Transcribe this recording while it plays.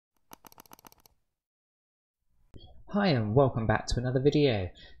Hi and welcome back to another video.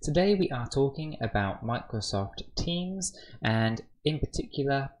 Today we are talking about Microsoft Teams and in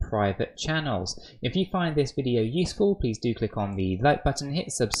particular private channels. If you find this video useful, please do click on the like button,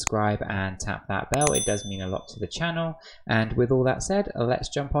 hit subscribe and tap that bell. It does mean a lot to the channel. And with all that said, let's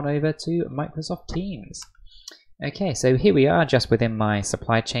jump on over to Microsoft Teams. Okay, so here we are just within my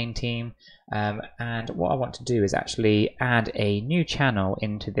supply chain team, and what I want to do is actually add a new channel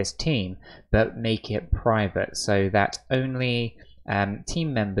into this team, but make it private so that only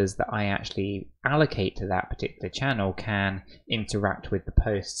team members that I actually allocate to that particular channel can interact with the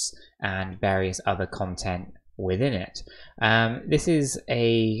posts and various other content within it. This is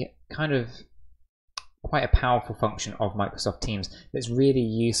a kind of quite a powerful function of Microsoft Teams that's really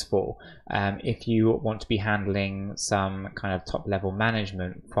useful if you want to be handling some kind of top level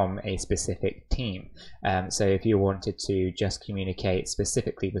management from a specific team. So if you wanted to just communicate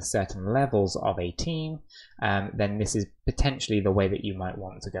specifically with certain levels of a team, then this is potentially the way that you might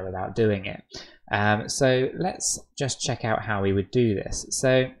want to go about doing it. So let's just check out how we would do this.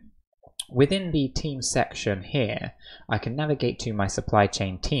 So within the team section here, I can navigate to my supply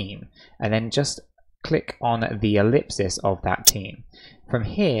chain team and then just click on the ellipsis of that team. From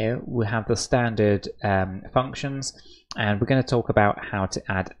here we have the standard functions, and we're going to talk about how to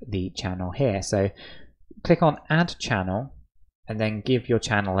add the channel here. So click on add channel and then give your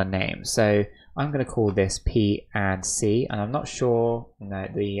channel a name. So I'm going to call this P and C, and I'm not sure, no,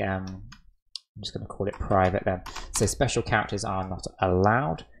 I'm just going to call it private then. So special characters are not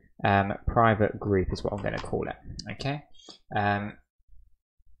allowed. Private group is what I'm going to call it. Okay.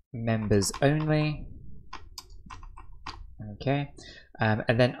 Members only. Okay,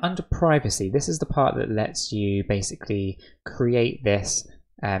 and then under privacy, this is the part that lets you basically create this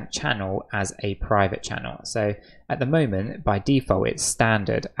channel as a private channel. So at the moment, by default, it's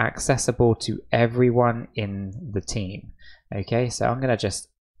standard, accessible to everyone in the team. Okay, so I'm going to just,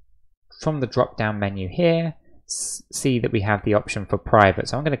 from the drop down menu here, see that we have the option for private.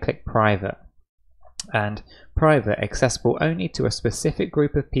 So I'm going to click private. And private, accessible only to a specific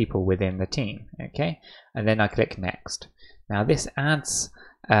group of people within the team. Okay, and then I click next. Now this adds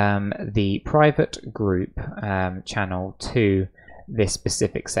the private group channel to this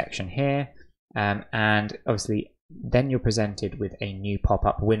specific section here, and obviously then you're presented with a new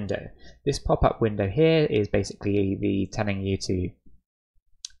pop-up window. This pop-up window here is basically telling you to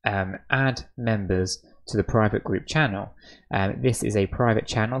add members to the private group channel. This is a private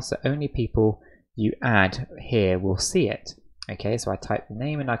channel, so only people you add here will see it. Okay, so I type the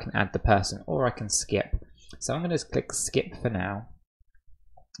name and I can add the person, or I can skip. So I'm going to click skip for now,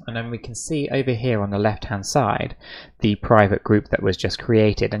 and then we can see over here on the left hand side the private group that was just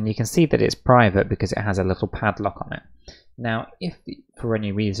created, and you can see that it's private because it has a little padlock on it. Now if for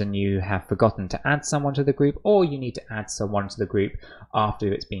any reason you have forgotten to add someone to the group, or you need to add someone to the group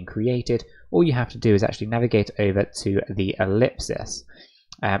after it's been created, all you have to do is actually navigate over to the ellipsis.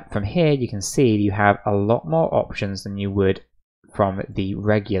 From here you can see you have a lot more options than you would from the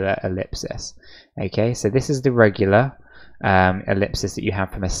regular ellipsis. Okay, so this is the regular ellipsis that you have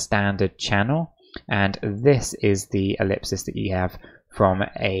from a standard channel, and this is the ellipsis that you have from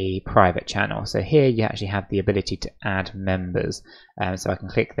a private channel. So here you actually have the ability to add members, so I can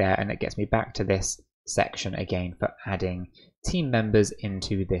click there and it gets me back to this section again for adding team members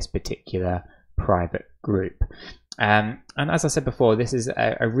into this particular private group. And as I said before, this is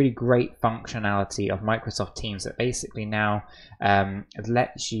a really great functionality of Microsoft Teams that basically now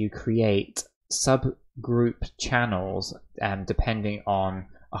lets you create subgroup channels depending on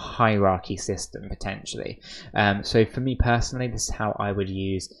a hierarchy system potentially. So for me personally, this is how I would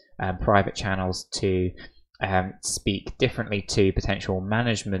use private channels to speak differently to potential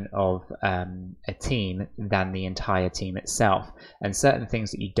management of a team than the entire team itself, and certain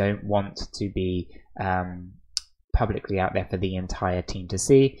things that you don't want to be publicly out there for the entire team to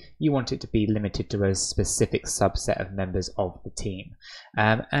see, you want it to be limited to a specific subset of members of the team.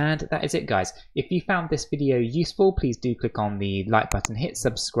 And that is it, guys. If you found this video useful, please do click on the like button, hit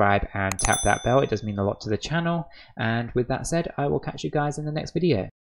subscribe and tap that bell. It does mean a lot to the channel, and with that said, I will catch you guys in the next video.